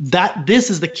 And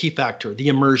this is the key factor, the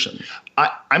immersion.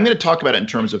 I'm going to talk about it in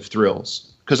terms of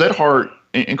thrills, because at heart,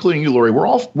 including you, Lori, we're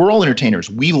all entertainers.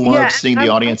 We love seeing the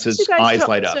audience's eyes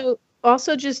light up. So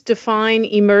also just define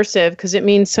immersive, because it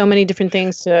means so many different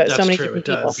things to so many different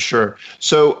people. Sure.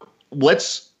 So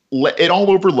it all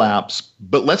overlaps,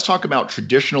 but let's talk about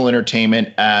traditional entertainment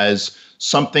as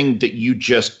something that you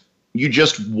just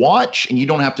watch and you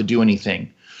don't have to do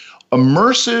anything.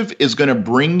 Immersive is going to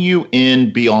bring you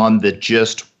in beyond the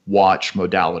just watch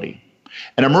modality.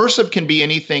 And immersive can be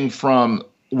anything from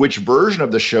which version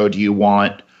of the show do you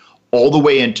want, all the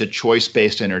way into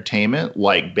choice-based entertainment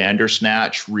like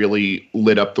Bandersnatch really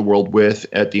lit up the world with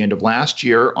at the end of last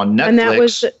year on Netflix. And that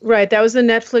was that was the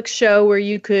Netflix show where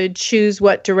you could choose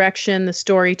what direction the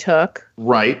story took.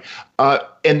 Right.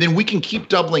 And then we can keep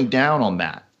doubling down on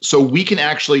that. So we can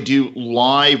actually do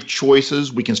live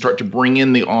choices. We can start to bring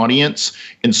in the audience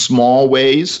in small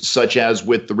ways, such as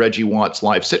with the Reggie Watts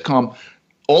live sitcom.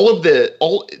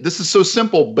 This is so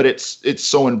simple, but it's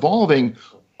so involving.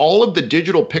 All of the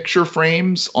digital picture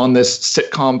frames on this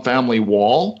sitcom family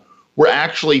wall were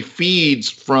actually feeds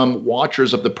from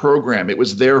watchers of the program. It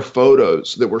was their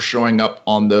photos that were showing up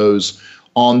on those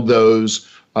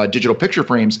digital picture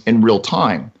frames in real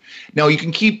time. Now, you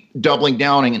can keep doubling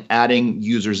down and adding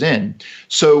users in.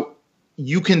 So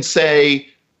you can say,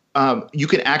 you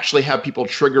can actually have people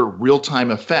trigger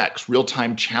real-time effects,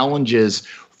 real-time challenges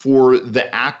for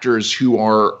the actors who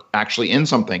are actually in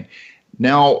something.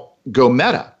 Now, go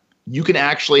meta. You can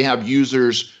actually have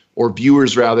users or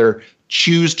viewers rather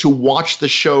choose to watch the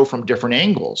show from different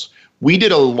angles. We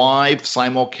did a live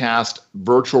simulcast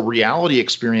virtual reality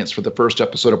experience for the first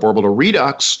episode of Orbital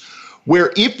Redux,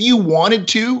 where if you wanted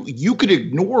to, you could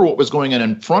ignore what was going on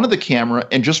in front of the camera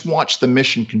and just watch the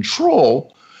mission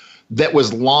control that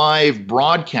was live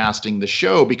broadcasting the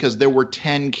show, because there were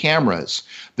 10 cameras.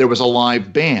 There was a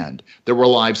live band. There were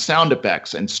live sound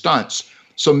effects and stunts.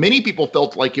 So many people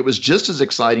felt like it was just as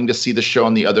exciting to see the show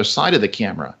on the other side of the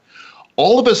camera.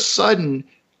 All of a sudden,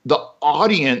 the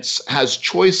audience has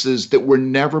choices that were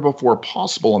never before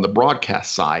possible on the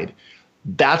broadcast side.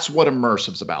 That's what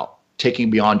immersive's about, taking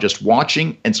beyond just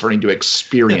watching and starting to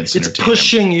experience entertainment. It's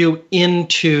pushing you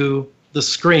into the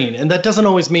screen. And that doesn't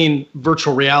always mean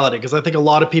virtual reality, because I think a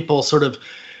lot of people sort of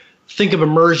think of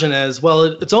immersion as, well,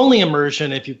 it's only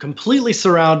immersion if you completely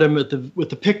surround them with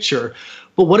the picture.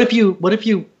 But what if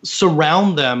you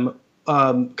surround them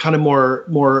kind of more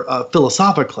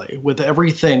philosophically, with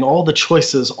everything, all the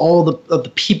choices, all of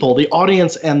the people, the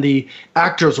audience and the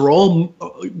actors are all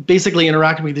basically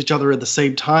interacting with each other at the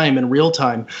same time in real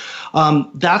time.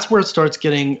 That's where it starts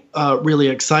getting really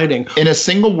exciting. In a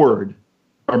single word,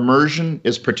 immersion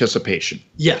is participation.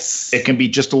 Yes. It can be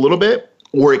just a little bit,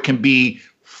 or it can be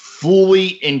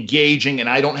fully engaging, and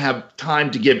I don't have time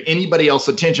to give anybody else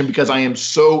attention because I am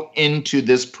so into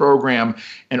this program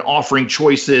and offering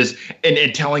choices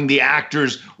and telling the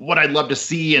actors what I'd love to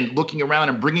see and looking around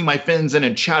and bringing my friends in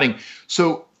and chatting.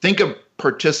 So think of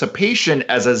participation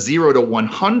as a 0 to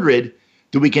 100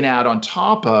 that we can add on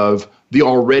top of the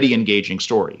already engaging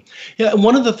story. Yeah, and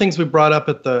one of the things we brought up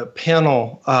at the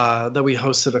panel that we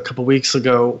hosted a couple weeks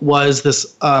ago was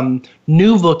this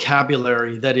new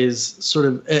vocabulary that is sort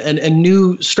of, and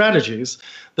new strategies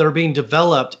that are being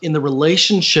developed in the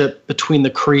relationship between the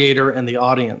creator and the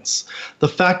audience. The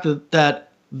fact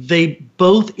that they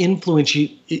both influence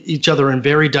each other in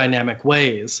very dynamic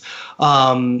ways.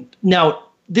 Now,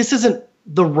 this isn't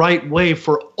the right way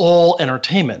for all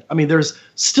entertainment. I mean, there's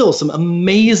still some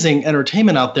amazing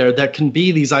entertainment out there that can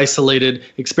be these isolated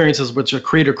experiences which a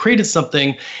creator created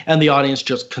something and the audience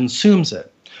just consumes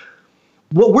it.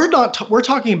 What we're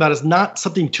talking about is not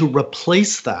something to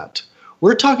replace that.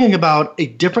 We're talking about a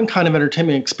different kind of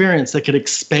entertainment experience that could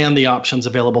expand the options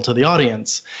available to the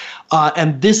audience.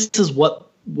 And this is what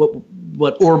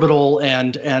Orbital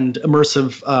and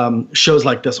immersive shows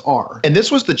like this are. And this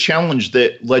was the challenge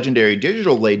that Legendary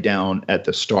Digital laid down at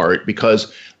the start,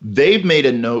 because they've made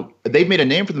a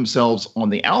name for themselves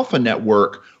on the Alpha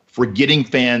Network for getting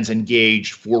fans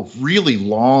engaged for really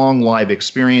long live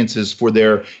experiences for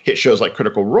their hit shows like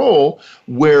Critical Role,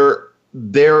 where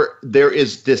there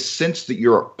is this sense that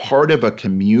you're a part of a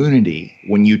community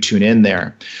when you tune in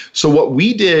there. So what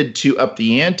we did to up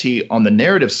the ante on the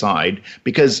narrative side,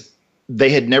 because they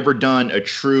had never done a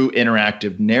true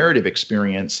interactive narrative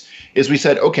experience, is we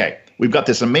said, okay, we've got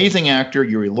this amazing actor,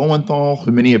 Yuri Lowenthal,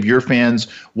 who many of your fans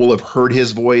will have heard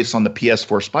his voice on the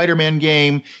PS4 Spider-Man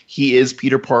game. He is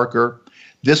Peter Parker.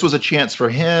 This was a chance for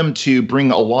him to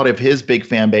bring a lot of his big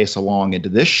fan base along into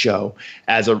this show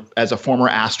as a former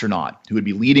astronaut who would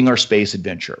be leading our space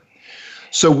adventure.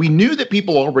 So we knew that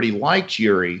people already liked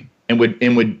Yuri and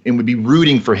would be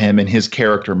rooting for him and his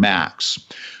character Max.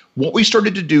 What we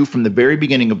started to do from the very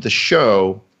beginning of the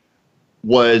show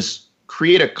was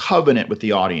create a covenant with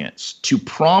the audience to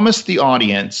promise the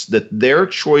audience that their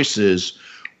choices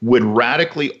would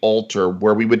radically alter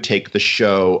where we would take the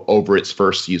show over its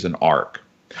first season arc.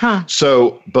 Huh.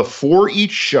 So before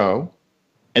each show,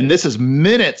 and this is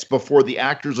minutes before the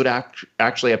actors would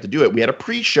actually have to do it, we had a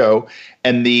pre-show,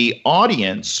 and the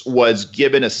audience was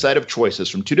given a set of choices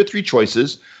from 2 to 3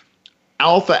 choices.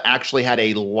 Alpha actually had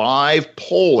a live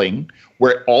polling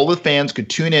where all the fans could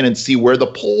tune in and see where the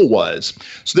poll was.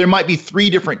 So there might be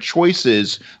 3 different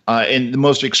choices. In the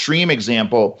most extreme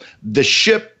example, the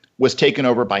ship was taken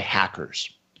over by hackers.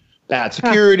 Bad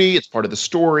security, it's part of the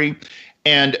story.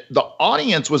 And the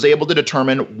audience was able to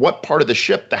determine what part of the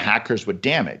ship the hackers would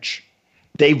damage.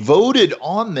 They voted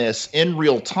on this in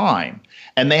real time,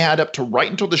 and they had up to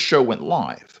right until the show went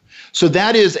live. So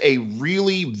that is a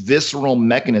really visceral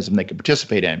mechanism they could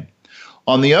participate in.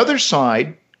 On the other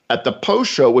side, at the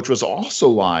post show, which was also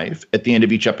live at the end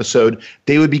of each episode,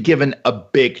 they would be given a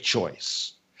big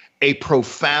choice, a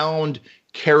profound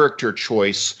character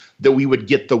choice that we would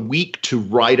get the week to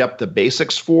write up the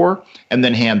basics for and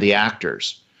then hand the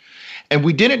actors. And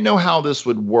we didn't know how this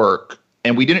would work,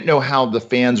 and we didn't know how the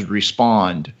fans would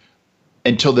respond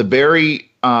until the very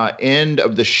end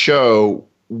of the show.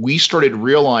 We started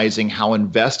realizing how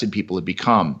invested people had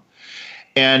become.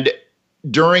 And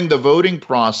during the voting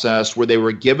process, where they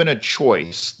were given a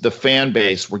choice, the fan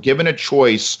base were given a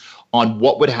choice on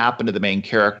what would happen to the main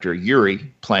character,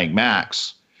 Yuri, playing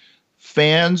Max,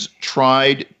 fans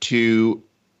tried to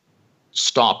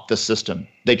stop the system.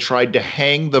 They tried to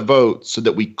hang the vote so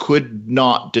that we could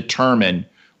not determine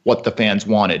what the fans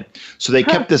wanted. So they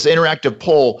kept this interactive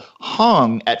poll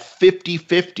hung at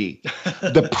 50-50.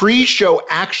 The pre-show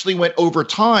actually went over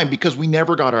time because we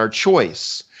never got our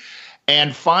choice.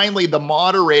 And finally, the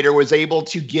moderator was able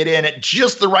to get in at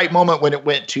just the right moment when it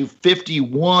went to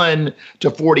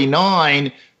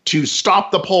 51-49 to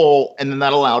stop the poll, and then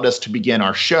that allowed us to begin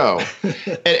our show.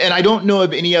 and I don't know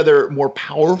of any other more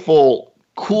powerful,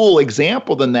 cool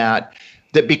example than that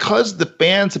because the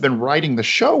fans have been writing the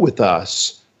show with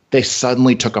us, they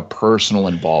suddenly took a personal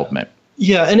involvement.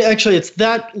 Yeah, and actually, it's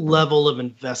that level of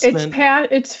investment.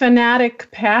 It's fanatic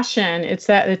passion. It's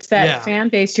that fan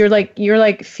base. You're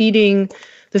like feeding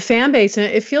the fan base, and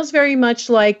it feels very much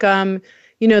like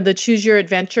the choose your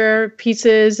adventure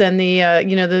pieces and the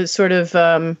the sort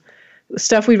of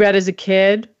stuff we read as a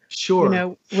kid.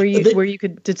 Sure. Where you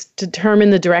could determine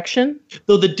the direction.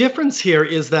 Though the difference here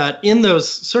is that in those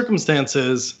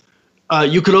circumstances,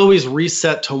 you could always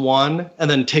reset to one and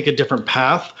then take a different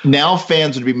path. Now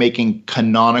fans would be making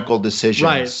canonical decisions.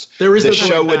 Right. There is the no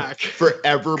show would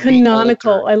forever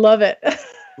canonical. be altered. I love it.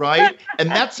 Right? And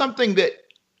that's something that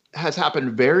has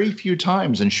happened very few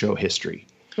times in show history.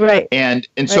 Right. And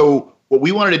so what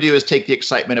we wanted to do is take the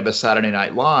excitement of a Saturday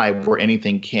Night Live where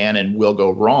anything can and will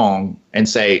go wrong and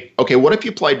say, okay, what if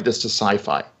you applied this to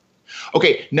sci-fi?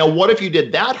 Okay, now what if you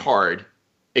did that hard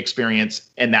experience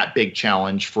and that big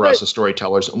challenge for us as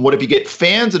storytellers? And what if you get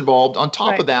fans involved on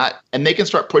top of that and they can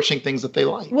start pushing things that they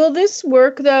like? Will this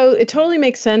work, though? It totally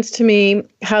makes sense to me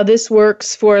how this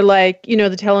works for the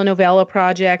telenovela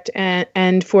project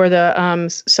and for the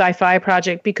sci-fi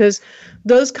project, because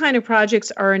those kind of projects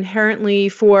are inherently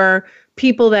for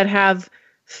people that have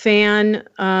fan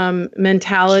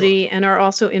mentality and are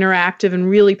also interactive and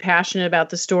really passionate about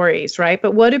the stories, right?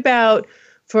 But what about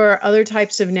for other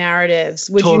types of narratives?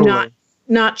 Would you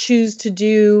not choose to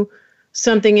do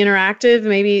something interactive?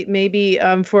 Maybe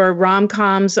for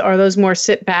rom-coms, are those more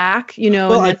sit back?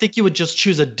 Well, I think you would just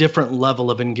choose a different level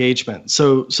of engagement.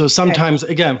 So sometimes,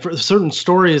 again, for certain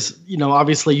stories,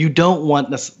 obviously you don't want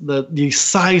the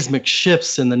seismic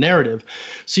shifts in the narrative.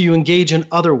 So you engage in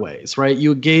other ways, right?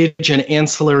 You engage in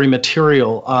ancillary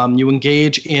material. You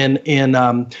engage in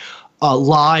a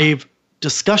live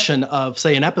discussion of,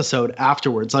 say, an episode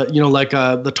afterwards.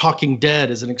 The Talking Dead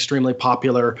is an extremely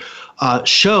popular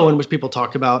show in which people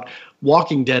talk about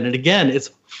Walking Dead. And again,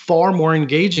 it's far more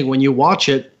engaging when you watch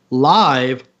it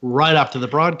live right after the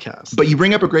broadcast. But you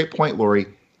bring up a great point, Lori.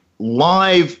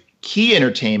 Live key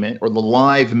entertainment or the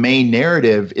live main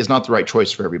narrative is not the right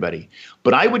choice for everybody.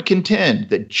 But I would contend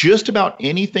that just about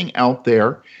anything out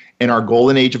there in our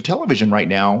golden age of television right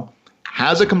now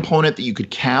has a component that you could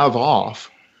calve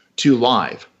off to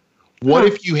live. What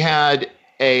if you had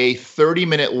a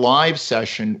 30-minute live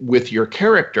session with your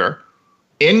character,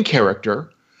 in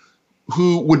character,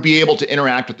 who would be able to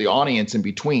interact with the audience in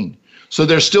between? So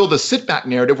there's still the sit-back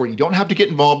narrative where you don't have to get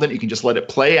involved in it. You can just let it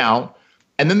play out.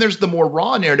 And then there's the more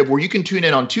raw narrative where you can tune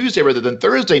in on Tuesday rather than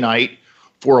Thursday night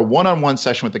for a one-on-one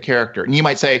session with the character. And you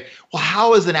might say, well,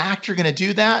 how is an actor going to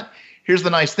do that? Here's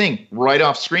the nice thing. Right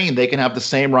off screen, they can have the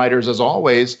same writers as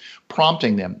always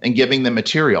prompting them and giving them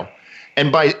material.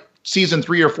 And by season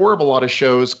 3 or 4 of a lot of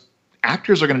shows,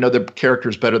 actors are going to know the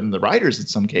characters better than the writers in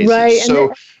some cases. Right. So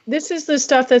and this is the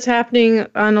stuff that's happening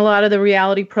on a lot of the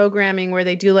reality programming where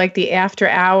they do like the after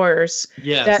hours.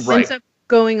 Yes. That ends up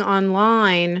going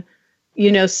online,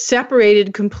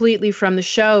 separated completely from the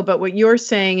show. But what you're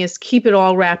saying is keep it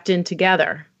all wrapped in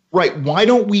together. Right. Why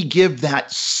don't we give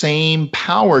that same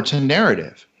power to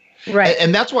narrative? Right.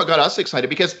 And that's what got us excited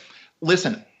because,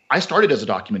 listen, I started as a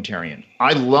documentarian.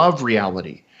 I love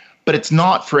reality, but it's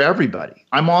not for everybody.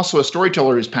 I'm also a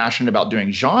storyteller who's passionate about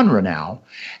doing genre now.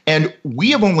 And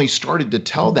we have only started to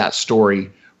tell that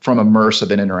story from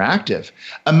immersive and interactive.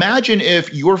 Imagine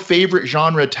if your favorite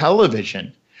genre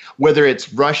television, whether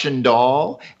it's Russian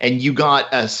Doll and you got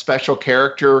a special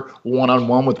character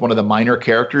one-on-one with one of the minor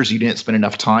characters you didn't spend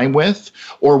enough time with,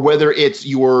 or whether it's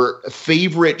your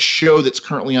favorite show that's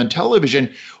currently on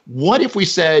television. What if we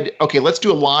said, okay, let's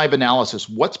do a live analysis.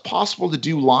 What's possible to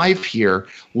do live here?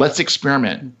 Let's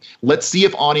experiment. Let's see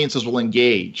if audiences will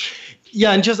engage.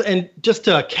 Yeah, and just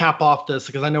to cap off this,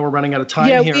 because I know we're running out of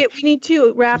time here. Yeah, we need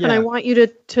to wrap, and I want you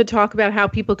to talk about how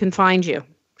people can find you.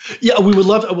 Yeah,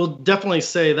 we'll definitely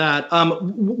say that.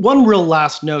 One real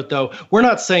last note, though, we're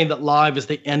not saying that live is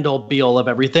the end-all be-all of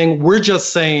everything. We're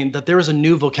just saying that there is a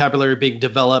new vocabulary being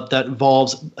developed that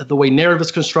involves the way narrative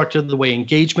is constructed, the way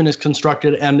engagement is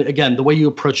constructed, and again, the way you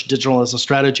approach digital as a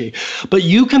strategy. But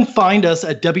you can find us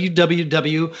at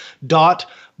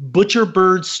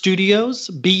www.Butcherbird Studios,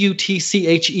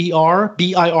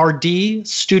 BUTCHERBIRD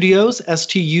Studios,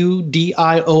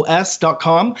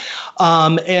 STUDIOS.com.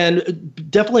 And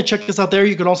definitely check us out there.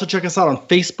 You can also check us out on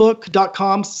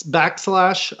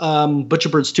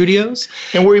Facebook.com/Butcherbird Studios.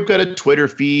 And we've got a Twitter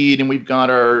feed, and we've got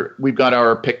our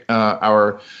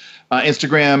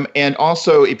Instagram. And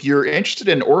also, if you're interested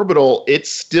in Orbital, it's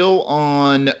still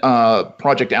on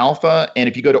Project Alpha. And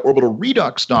if you go to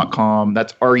orbitalredux.com,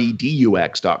 that's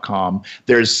redux.com,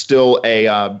 there's still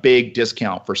a big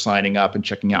discount for signing up and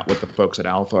checking out what the folks at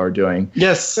Alpha are doing.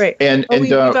 Yes. Great. And we've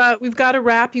got to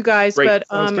wrap, you guys, great.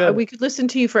 But we could listen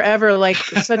to you forever, like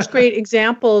such great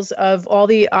examples of all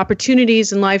the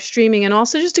opportunities in live streaming, and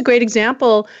also just a great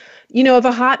example of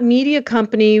a hot media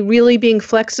company really being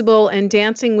flexible and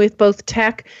dancing with both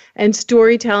tech and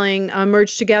storytelling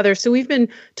merged together. So we've been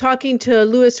talking to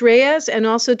Reyes and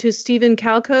also to Steven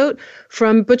Calcote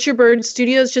from Butcherbird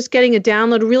Studios, just getting a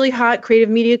download, a really hot creative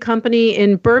media company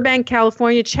in Burbank,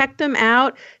 California. Check them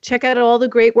out. Check out all the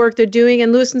great work they're doing.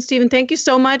 And Lus and Steven, thank you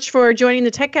so much for joining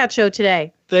the Tech Cat Show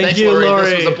today. Thanks, you, Lori.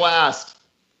 This was a blast.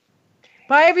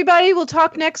 Bye, everybody. We'll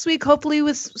talk next week, hopefully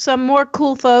with some more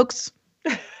cool folks.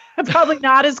 Probably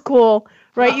not as cool,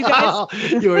 right, you guys?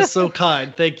 You are so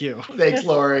kind. Thank you. Thanks,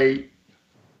 Lori.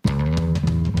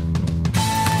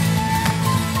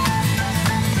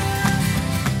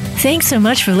 Thanks so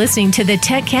much for listening to the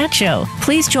Tech Cat Show.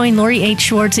 Please join Lori H.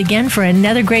 Schwartz again for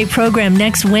another great program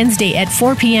next Wednesday at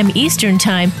 4 p.m. Eastern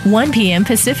Time, 1 p.m.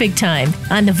 Pacific Time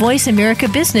on the Voice America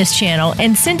Business Channel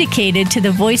and syndicated to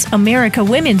the Voice America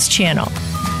Women's Channel.